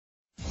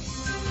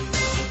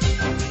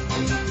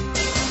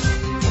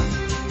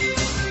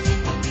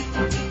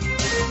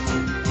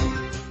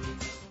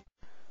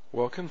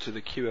welcome to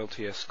the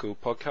QLTS School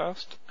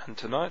podcast, and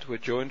tonight we're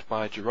joined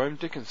by Jerome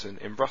Dickinson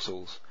in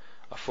Brussels,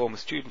 a former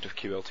student of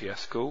QLTS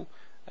School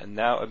and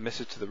now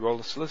admitted to the role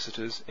of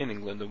solicitors in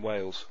England and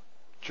Wales.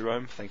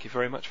 Jerome, thank you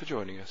very much for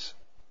joining us.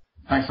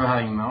 Thanks for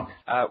having me, Mark.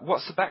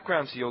 What's the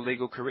background to your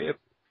legal career?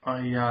 I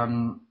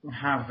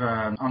have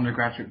an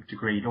undergraduate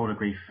degree, law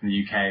degree from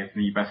the UK,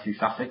 from the University of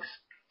Sussex.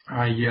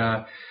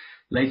 I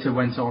later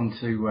went on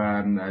to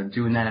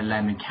do an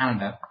LLM in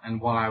Canada, and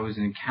while I was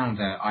in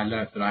Canada, I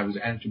learned that I was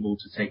eligible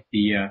to take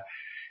the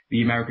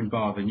American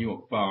bar, the New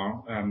York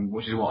bar,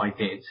 which is what I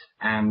did.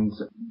 And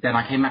then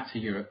I came back to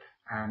Europe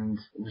and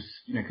was,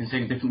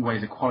 considering different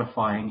ways of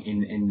qualifying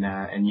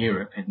in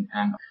Europe, and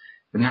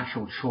the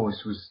natural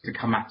choice was to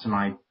come back to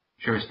my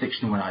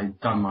jurisdiction when I'd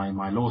done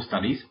my law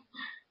studies,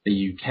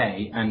 the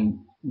UK. And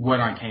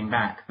when I came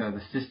back,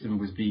 the system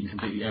was being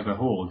completely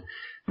overhauled.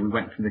 We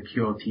went from the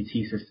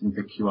QLTT system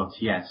to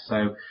QLTS.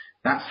 So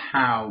that's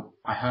how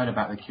I heard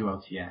about the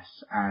QLTS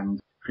and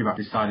pretty much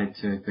decided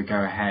to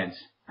go ahead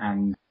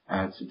and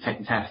to take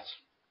the test.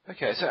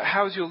 Okay, so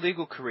how's your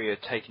legal career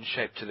taken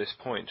shape to this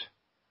point?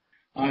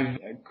 I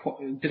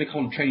did a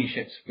couple of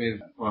traineeships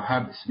with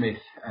Herbert Smith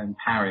in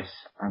Paris,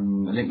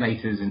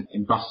 Linklaters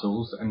in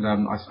Brussels, and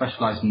I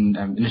specialised in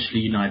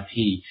initially in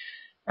IP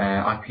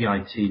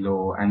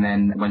law, and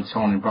then went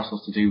on in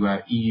Brussels to do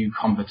EU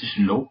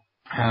competition law.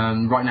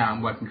 Right now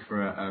I'm working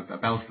for a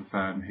Belgian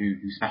firm who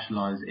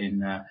specialise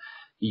in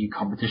EU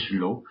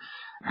competition law,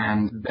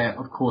 and they're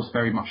of course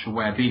very much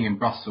aware, being in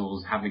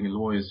Brussels, having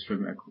lawyers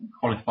from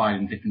qualified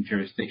in different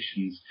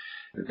jurisdictions,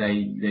 that they're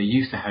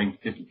used to having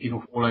different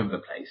people all over the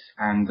place.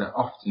 And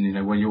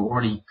often, when you're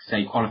already,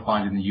 say,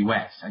 qualified in the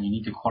US and you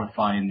need to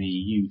qualify in the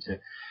EU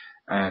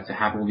to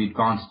have all the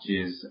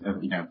advantages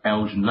of,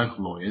 Belgian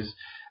local lawyers,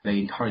 they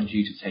encourage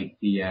you to take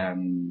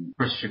the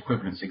British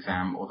equivalence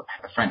exam or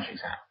the French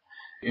exam.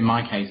 In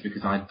my case,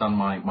 because I'd done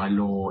my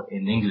law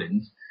in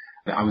England,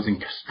 I was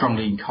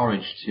strongly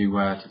encouraged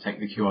to take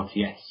the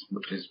QLTS,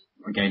 which is,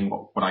 again,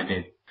 what I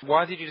did.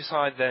 Why did you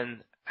decide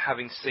then,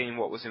 having seen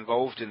what was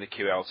involved in the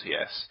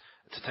QLTS,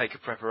 to take a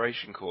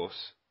preparation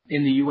course?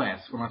 In the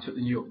US, when I took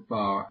the New York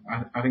bar,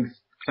 I think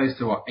close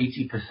to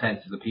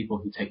 80% of the people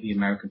who take the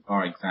American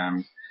bar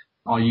exams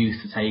are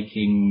used to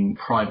taking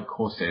private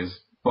courses,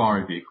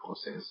 bar review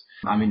courses.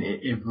 I mean,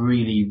 it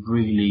really,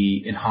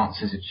 really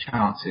enhances your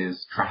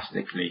chances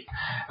drastically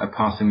of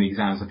passing the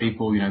exams. So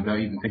people, don't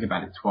even think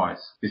about it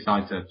twice,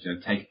 decide to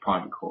take a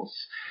private course.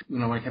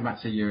 When I came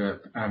back to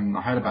Europe,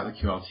 I heard about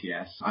the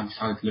QLTS. I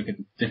decided to look at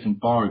different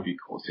bar review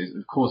courses,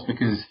 of course,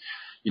 because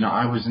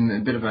I was in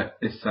a bit of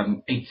this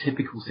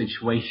atypical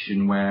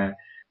situation where,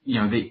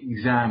 the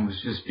exam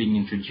was just being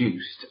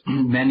introduced.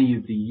 Many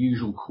of the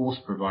usual course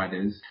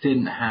providers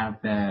didn't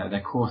have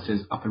their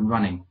courses up and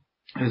running.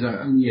 There's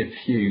only a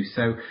few.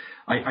 So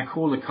I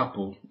called a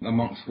couple,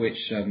 amongst which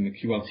the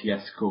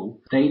QLTS School.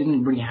 They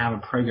didn't really have a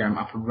program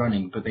up and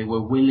running, but they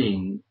were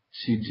willing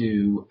to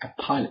do a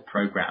pilot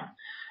program.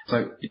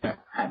 So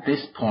at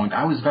this point,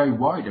 I was very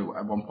worried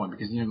at one point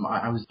because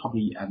I was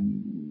probably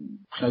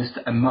close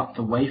to a month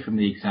away from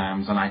the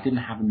exams, and I didn't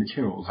have the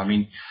materials. I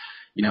mean,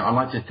 I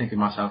like to think of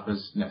myself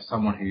as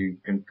someone who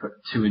can put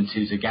two and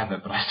two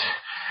together, but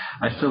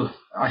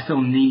I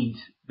still need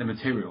the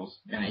materials.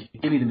 And if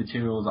you give me the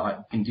materials, I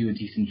can do a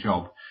decent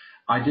job.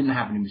 I didn't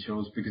have any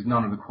materials because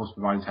none of the course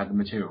providers had the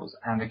materials.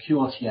 And the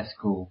QLTS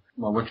School,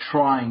 we're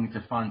trying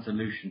to find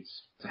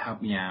solutions to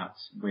help me out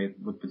with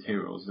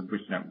materials,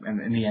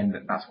 and in the end,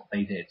 that's what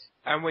they did.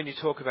 And when you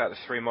talk about the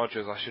three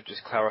modules, I should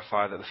just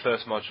clarify that the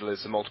first module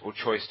is the multiple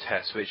choice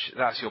test, which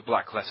that's your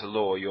black letter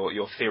law,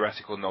 your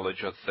theoretical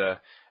knowledge of the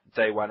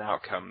day one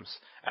outcomes.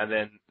 And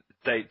then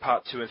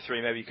part 2 and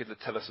 3, maybe you could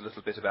tell us a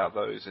little bit about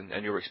those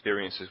and your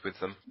experiences with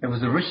them. There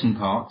was a written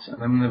part,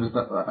 and then there was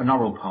an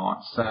oral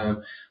part.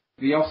 So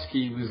the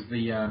OSCE was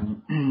the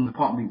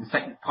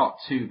second part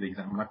 2 of the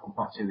exam, what I call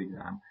part 2 of the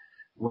exam,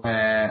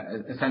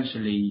 where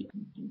essentially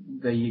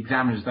the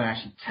examiners don't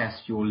actually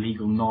test your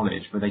legal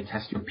knowledge, but they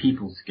test your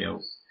people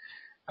skills.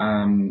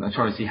 And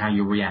try to see how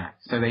you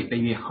react. So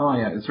they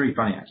hire, it's really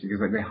funny actually,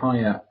 because they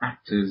hire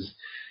actors,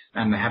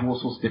 and they have all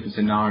sorts of different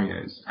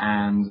scenarios,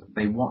 and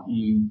they want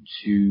you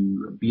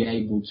to be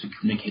able to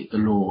communicate the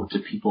law to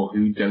people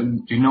who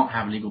do not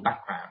have a legal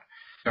background.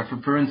 So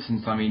for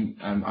instance,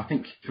 I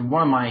think for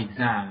one of my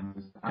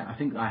exams, I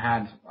think I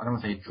had, I don't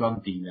want to say a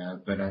drug dealer,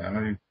 but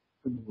a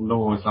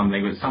law or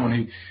something, but someone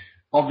who,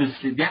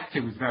 obviously, the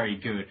actor was very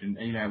good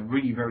and,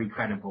 really very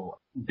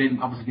credible.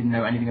 Obviously didn't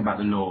know anything about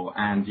the law,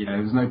 and,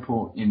 there was no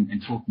point in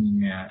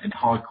talking in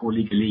hardcore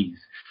legalese.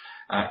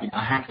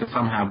 I had to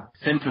somehow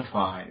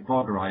simplify,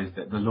 vulgarize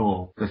the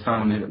law to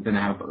someone who didn't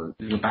have a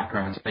legal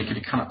background, so they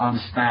could kind of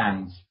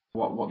understand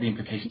what the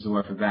implications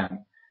were for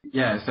them.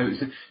 Yeah, so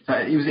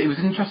it was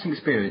an interesting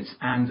experience,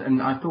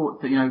 and I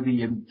thought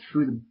that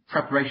through the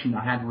preparation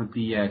I had with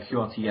the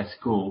QLTS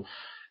School,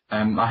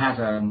 I had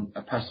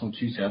a personal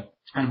tutor,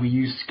 and we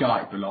used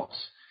Skype a lot.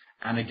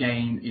 And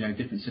again,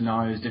 different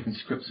scenarios, different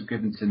scripts were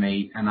given to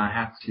me, and I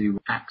had to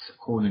act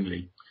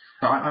accordingly.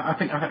 So I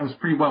think I was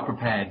pretty well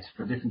prepared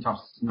for different types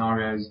of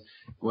scenarios,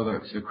 whether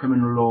it's a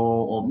criminal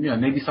law or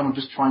maybe someone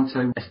just trying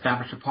to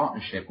establish a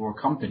partnership or a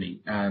company.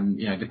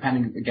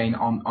 Depending again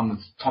on the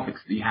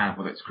topics that you have,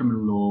 whether it's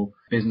criminal law,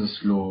 business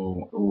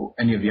law, or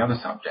any of the other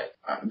subjects.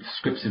 The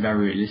scripts are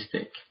very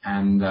realistic,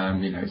 and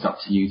it's up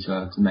to you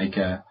to make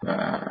a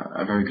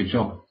very good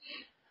job.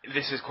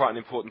 This is quite an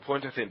important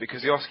point, I think,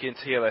 because the OSCE and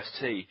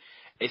TLST,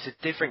 it's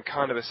a different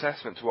kind of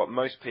assessment to what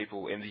most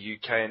people in the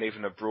UK and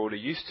even abroad are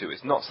used to.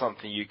 It's not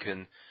something you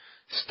can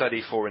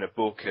study for in a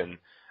book and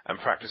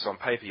practice on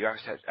paper. You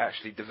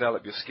actually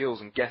develop your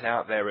skills and get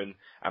out there and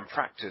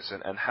practice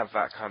and have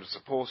that kind of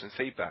support and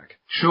feedback.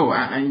 Sure,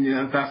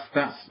 and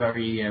that's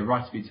very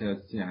right of you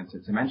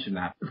to mention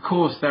that. Of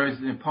course, there is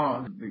a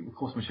part of the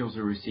course materials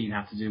we receive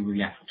have to do with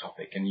the actual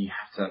topic, and you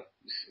have to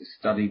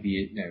study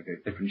the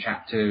different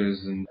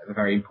chapters, and they're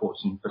very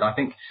important. But I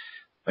think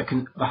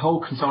the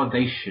whole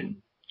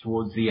consolidation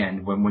towards the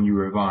end, when you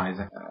revise,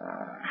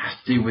 has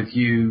to do with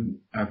you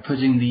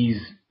putting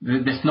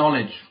this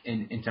knowledge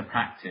into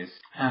practice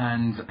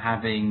and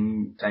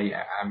having, say,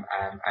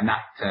 an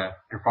actor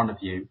in front of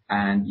you,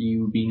 and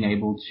you being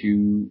able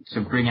to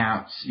bring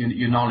out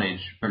your knowledge,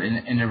 but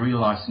in a real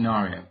life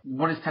scenario.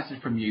 What is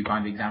tested from you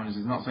by the examiners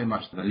is not so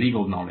much the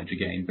legal knowledge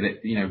again, but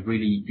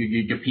really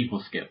your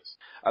people skills.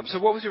 So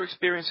what was your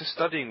experience of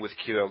studying with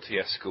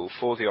QLTS School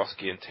for the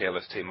OSCE and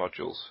TLST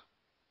modules?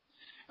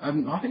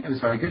 I think it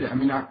was very good. I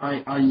mean,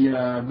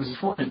 I was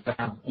fortunate to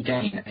have,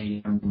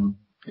 again,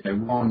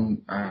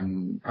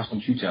 one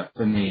personal tutor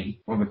for me,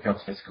 one of the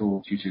QLTS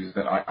School tutors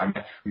that I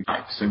met through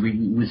Skype. So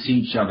we would see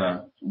each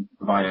other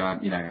via,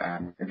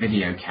 a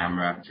video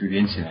camera through the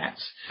internet,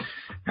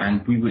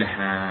 and we would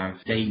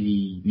have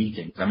daily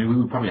meetings. I mean, we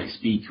would probably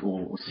speak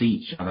or see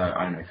each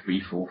other,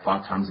 3, 4,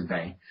 5 times a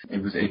day.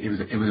 It was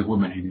a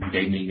woman who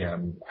gave me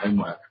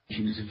homework.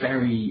 She was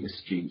very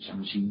astute,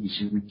 and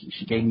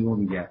she gave me all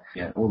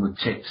the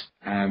tips.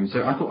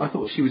 So I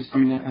thought she was. I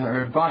mean,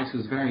 her advice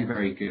was very,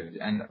 very good.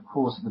 And of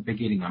course, at the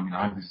beginning,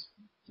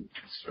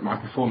 my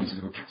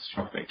performances were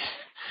catastrophic.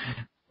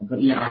 But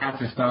I had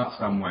to start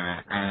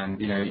somewhere,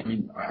 and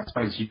I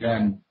suppose you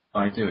learn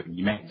by doing.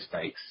 You make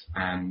mistakes,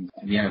 and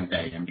at the end of the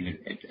day,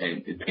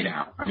 it paid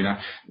out.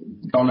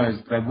 God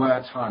knows there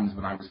were times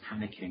when I was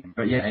panicking,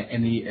 but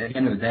at the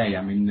end of the day,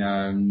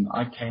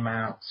 I came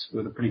out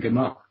with a pretty good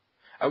mark.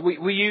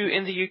 Were you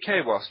in the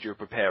UK whilst you were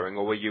preparing,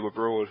 or were you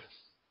abroad?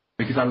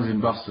 Because I was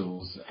in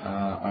Brussels,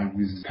 I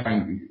was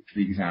preparing for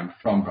the exam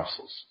from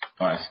Brussels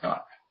via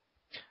Skype.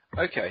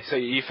 Okay, so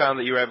you found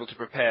that you were able to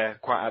prepare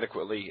quite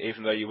adequately,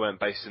 even though you weren't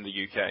based in the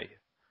UK?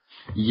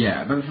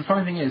 Yeah, but the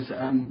funny thing is,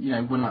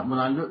 when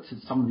I looked at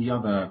some of the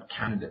other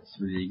candidates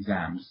for the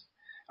exams,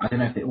 I don't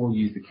know if they all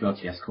use the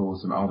QLTS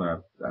course and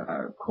other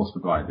course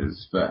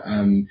providers, but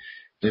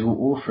they were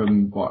all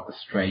from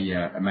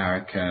Australia,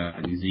 America,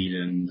 New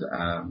Zealand,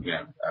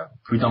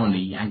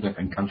 predominantly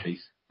Anglophone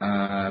countries.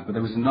 But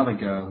there was another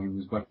girl who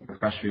was working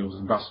professionals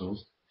in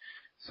Brussels.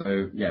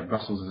 So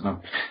Brussels is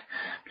another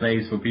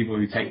place for people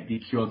who take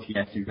the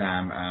QLTS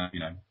exam.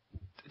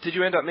 Did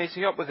you end up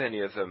meeting up with any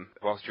of them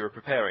whilst you were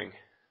preparing?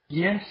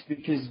 Yes,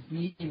 because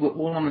we were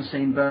all on the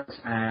same boat,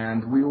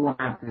 and we all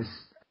had this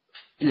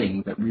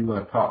feeling that we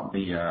were part of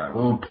we were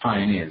all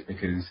pioneers,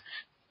 because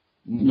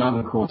none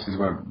of the courses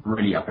were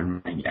really up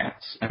and running yet.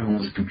 Everyone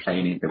was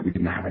complaining that we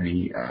didn't have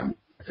any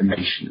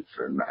information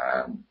from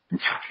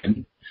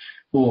Catherine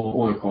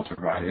or the course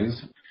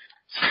providers.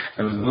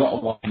 There was a lot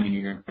of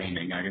whining and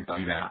complaining, I can tell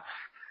you that.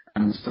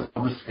 And so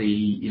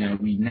obviously,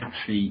 we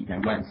naturally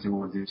went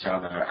towards each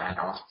other and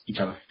asked each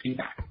other for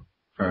feedback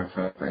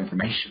for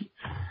information.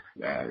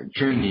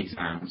 During the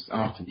exams,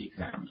 after the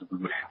exams, we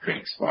would have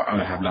drinks, or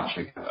either have lunch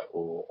together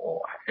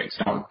or have drinks.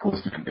 Now, of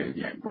course,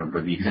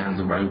 when the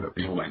exams were over,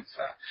 we all went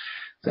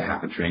to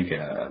have a drink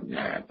at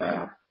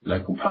the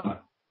local pub,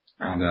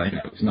 and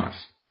it was nice.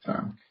 So.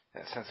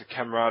 That sense of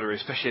camaraderie,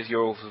 especially as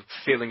you're all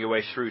feeling your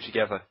way through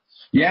together.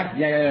 Yeah.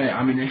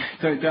 I mean,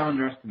 don't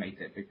underestimate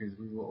it, because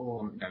we were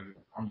all,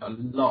 under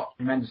a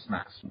tremendous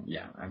mass.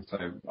 Yeah, and so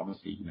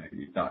obviously,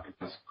 it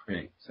does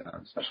create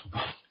a special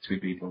bond between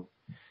people.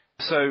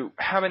 So,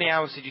 how many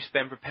hours did you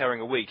spend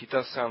preparing a week? It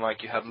does sound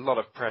like you had a lot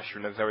of pressure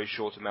in a very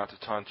short amount of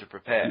time to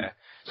prepare.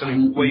 So,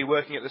 were you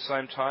working at the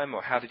same time,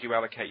 or how did you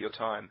allocate your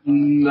time?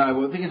 No,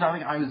 well, the thing is, I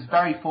think I was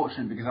very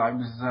fortunate, because I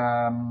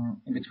was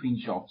in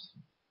between jobs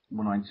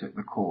when I took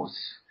the course.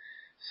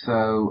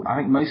 So I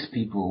think most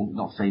people,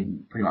 not say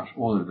pretty much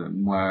all of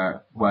them,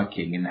 were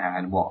working and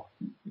had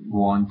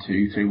 1,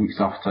 2, 3 weeks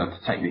off to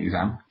take the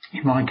exam.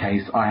 In my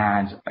case, I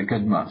had a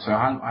good month. So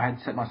I had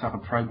set myself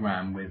a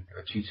program with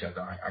a tutor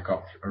that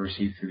I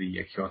received through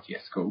the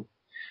QLTS School.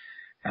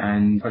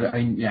 But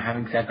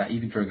having said that,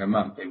 even during a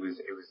month, it was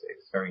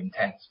very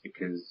intense,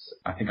 because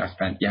I think I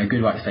spent a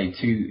good, like I say,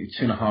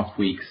 2.5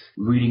 weeks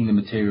reading the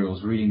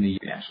materials, reading the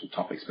actual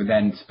topics, but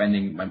then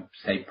spending,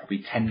 say,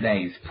 probably 10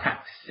 days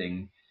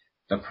practicing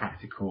the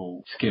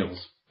practical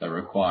skills that are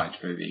required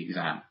for the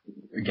exam.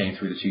 Again,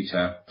 through the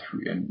tutor,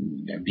 through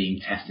being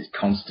tested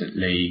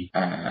constantly,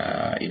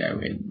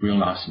 in real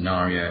life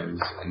scenarios,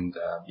 and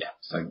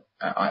so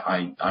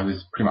I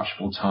was pretty much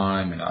full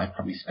time, and I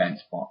probably spent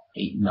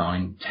 8,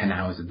 9, 10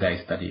 hours a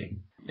day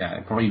studying. Yeah,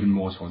 probably even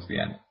more towards the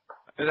end.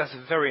 That's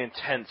a very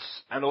intense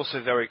and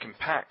also very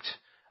compact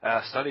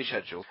study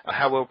schedule.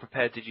 How well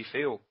prepared did you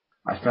feel?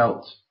 I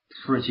felt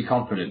pretty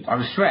confident. I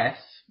was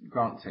stressed,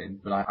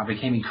 granted, but I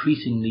became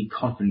increasingly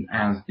confident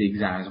as the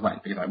exams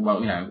went, because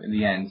in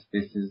the end,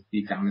 the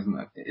exam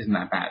isn't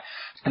that bad.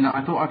 And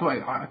I thought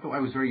I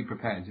was very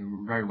prepared,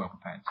 very well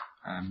prepared,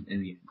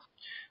 in the end.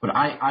 But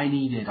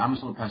I'm the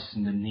sort of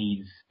person that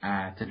needs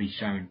to be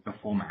shown the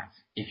format.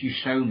 If you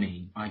show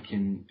me, I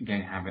can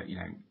again have it,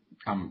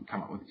 come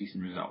up with a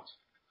decent result.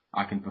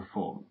 I can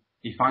perform.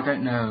 If I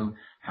don't know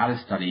how to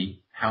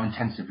study, how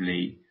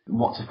intensively,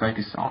 what to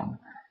focus on,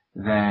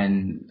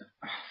 then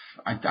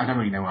I don't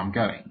really know where I'm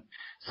going.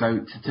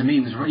 So to me,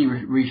 it was really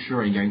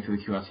reassuring going through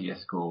the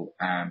QLTS school,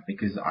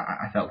 because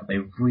I felt that they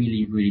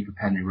really, really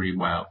prepared me really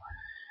well.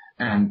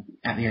 And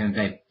at the end of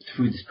the day,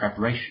 through this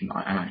preparation,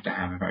 I managed to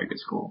have a very good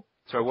score.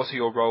 So what are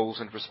your roles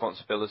and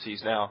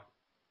responsibilities now?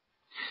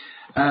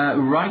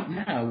 Right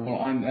now,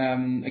 well,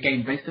 I'm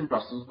again based in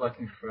Brussels,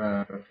 working for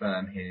a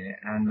firm here,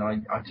 and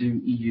I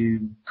do EU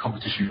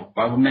competition law.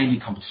 Well, mainly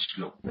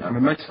competition law. I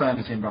mean, most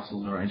firms in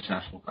Brussels are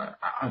international, but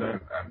I don't know,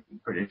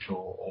 British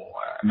or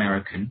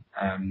American.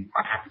 I'm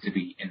happy to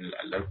be in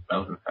a local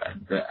Belgian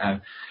firm, but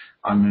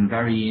I'm in a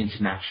very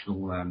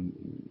international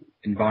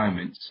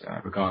environment,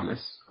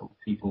 regardless of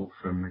people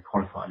from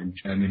qualified in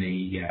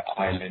Germany,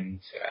 Ireland.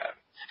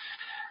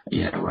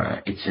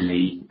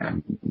 Italy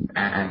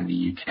and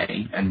the UK,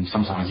 and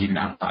sometimes even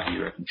outside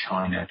Europe, and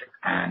China,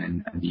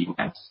 Japan, and the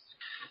US.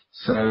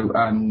 So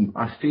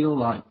I feel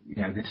like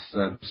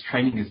this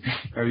training has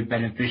been very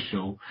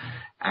beneficial,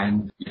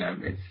 and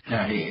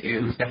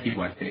it was definitely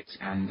worth it,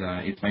 and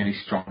it's made me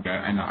stronger,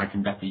 and I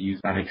can definitely use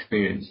that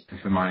experience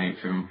for my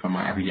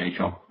everyday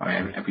job, my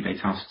everyday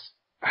tasks.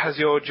 Has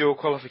your dual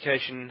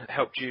qualification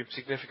helped you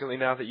significantly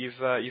now that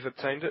you've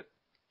obtained it?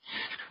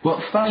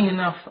 Well, funny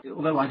enough,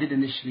 although I did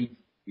initially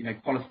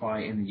qualify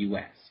in the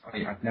US.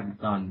 I've never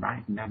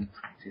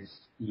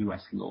practiced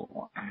US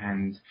law,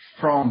 and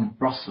from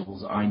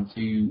Brussels I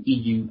do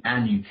EU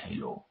and UK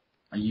law,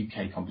 a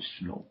UK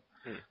competition law.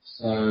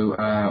 So,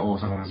 or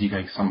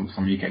sometimes some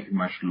UK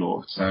commercial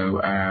law.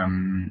 So,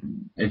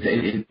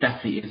 it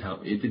definitely is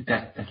help. It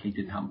definitely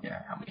did help me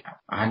out.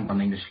 I hadn't done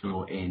English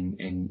law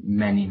in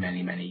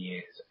many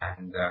years,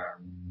 and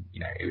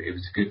it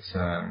was good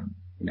to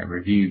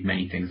review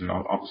many things, and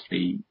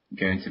obviously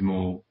go into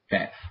more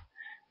depth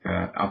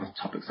for other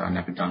topics that I'd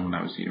never done when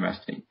I was at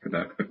university, for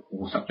the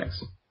core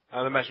subjects.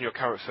 I'd imagine your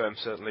current firm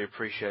certainly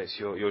appreciates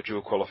your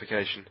dual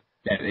qualification.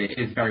 Yeah, it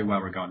is very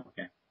well regarded,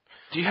 yeah.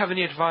 Do you have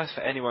any advice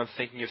for anyone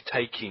thinking of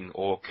taking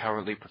or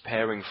currently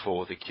preparing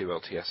for the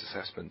QLTS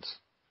assessments?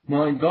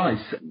 My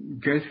advice,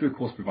 go through a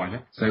course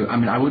provider. So,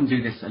 I wouldn't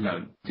do this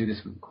alone. Do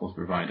this with a course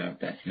provider,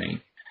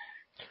 definitely.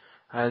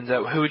 And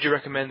who would you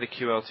recommend the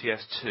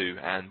QLTS to,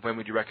 and when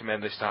would you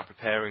recommend they start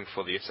preparing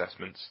for the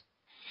assessments?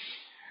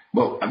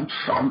 Well,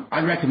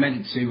 I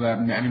recommend it to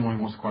anyone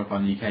who wants to qualify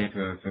in the UK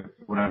for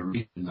whatever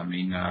reasons.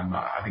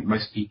 I think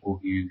most people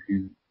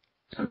who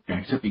took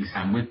the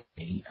exam with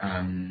me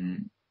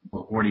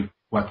were already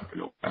working for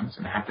law firms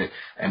and have the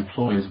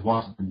employers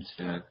want them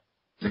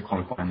to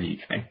qualify in the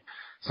UK.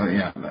 So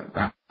yeah,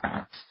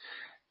 that.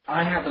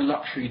 I had the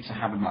luxury to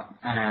have a month,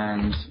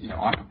 and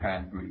I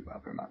prepared really well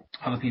for a month.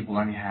 Other people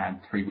only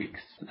had 3 weeks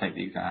to take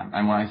the exam,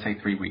 and when I say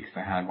 3 weeks,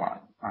 they had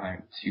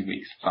 2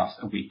 weeks plus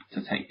a week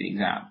to take the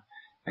exam.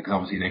 Because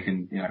obviously they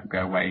can, go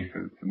away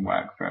from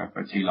work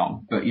for too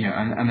long. But,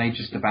 and they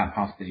just about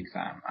passed the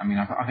exam.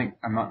 I think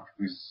a month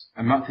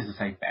is a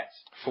safe bet.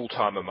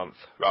 Full-time a month,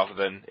 rather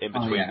than in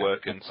between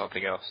work and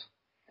something else.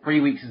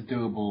 3 weeks is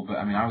doable, but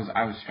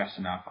I was stressed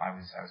enough. I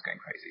was going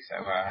crazy.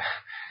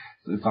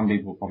 So, some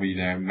people probably,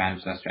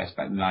 manage their stress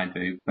better than I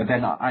do. But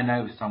then I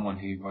know someone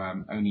who,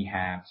 only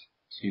had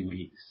 2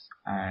 weeks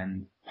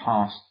and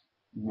passed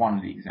one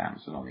of the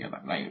exams, but not the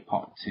other, like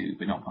part 2,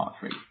 but not part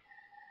 3.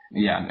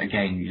 Yeah, and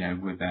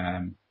again, with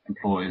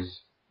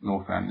employers,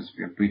 law firms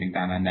breathing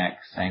down their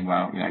necks, saying,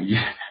 well,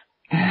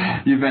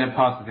 you better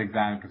pass this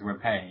exam because we're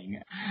paying.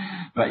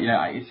 But,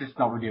 it's just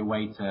not really a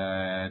way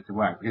to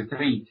work. Because to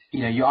me,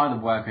 you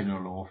either work in a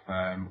law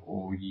firm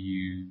or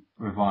you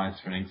revise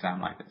for an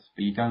exam like this.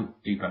 But you don't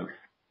do both.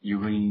 You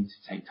really need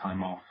to take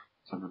time off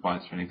to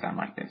revise for an exam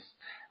like this.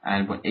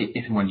 And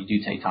if and when you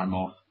do take time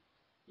off,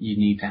 you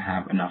need to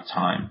have enough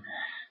time.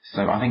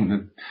 So I think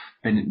the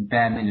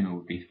bare minimum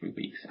would be 3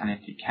 weeks, and if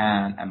you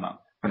can, a month.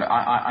 But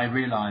I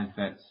realise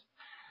that,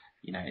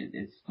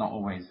 it's not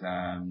always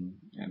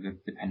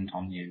dependent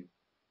on you.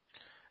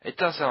 It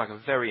does sound like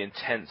a very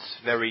intense,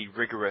 very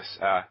rigorous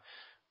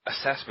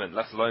assessment,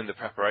 let alone the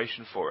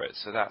preparation for it.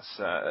 So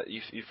that's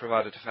you've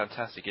provided a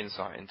fantastic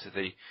insight into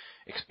the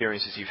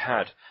experiences you've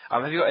had.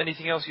 Have you got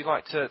anything else you'd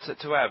like to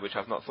add, which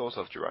I've not thought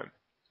of, Jerome?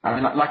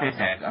 Like I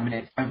said,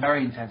 it's a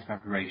very intense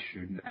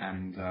preparation,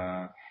 and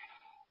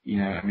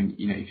if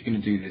you're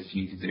going to do this,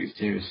 you need to do it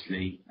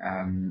seriously.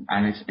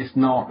 And it's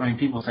not. I mean,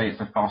 people say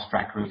it's a fast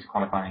track route to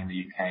qualifying in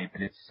the UK,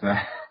 but it's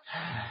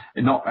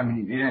not. I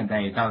mean, at the end of the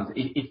day, it does.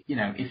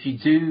 If you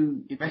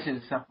do, basically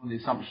it's on the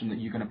assumption that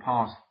you're going to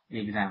pass the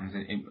exams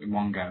in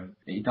one go,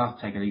 it does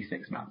take at least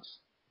 6 months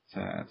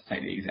to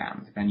take the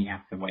exams. Then you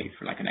have to wait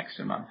for like an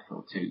extra month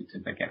or two to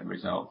get the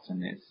results,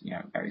 and it's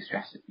very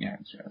stressful,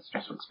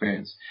 stressful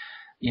experience.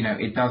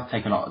 It does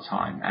take a lot of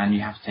time, and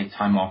you have to take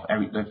time off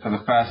for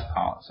the first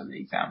parts of the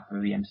exam, for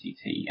the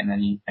MCT, and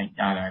then you think,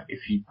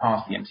 if you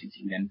pass the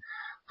MCT, then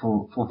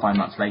 4 or 5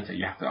 months later,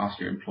 you have to ask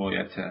your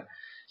employer to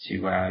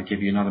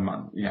give you another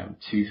month,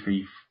 2,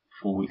 3,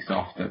 4 weeks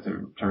off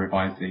to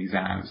revise the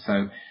exam.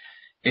 So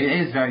it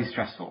is very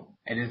stressful.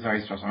 It is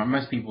very stressful. And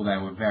most people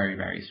there were very,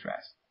 very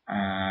stressed.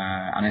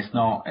 And it's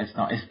doable.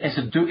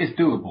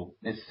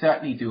 It's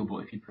certainly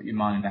doable if you put your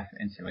mind and effort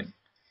into it.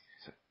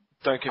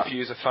 Don't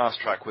confuse a fast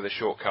track with a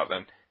shortcut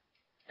then.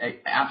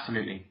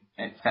 Absolutely.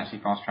 It's actually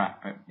fast track,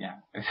 but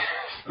yeah.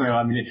 So,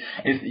 I mean,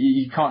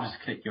 you can't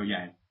just click your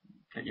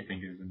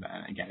fingers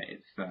and get it.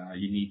 It's,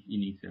 you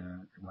need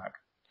to work.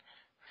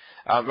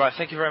 Right,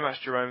 thank you very much,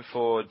 Jerome,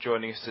 for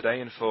joining us today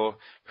and for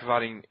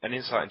providing an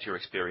insight into your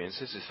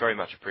experiences. It's very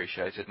much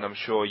appreciated, and I'm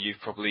sure you've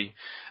probably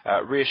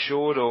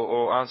reassured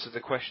or answered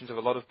the questions of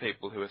a lot of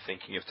people who are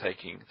thinking of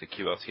taking the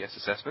QLTS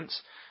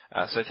assessments.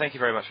 So thank you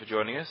very much for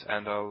joining us,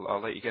 and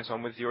I'll let you get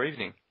on with your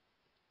evening.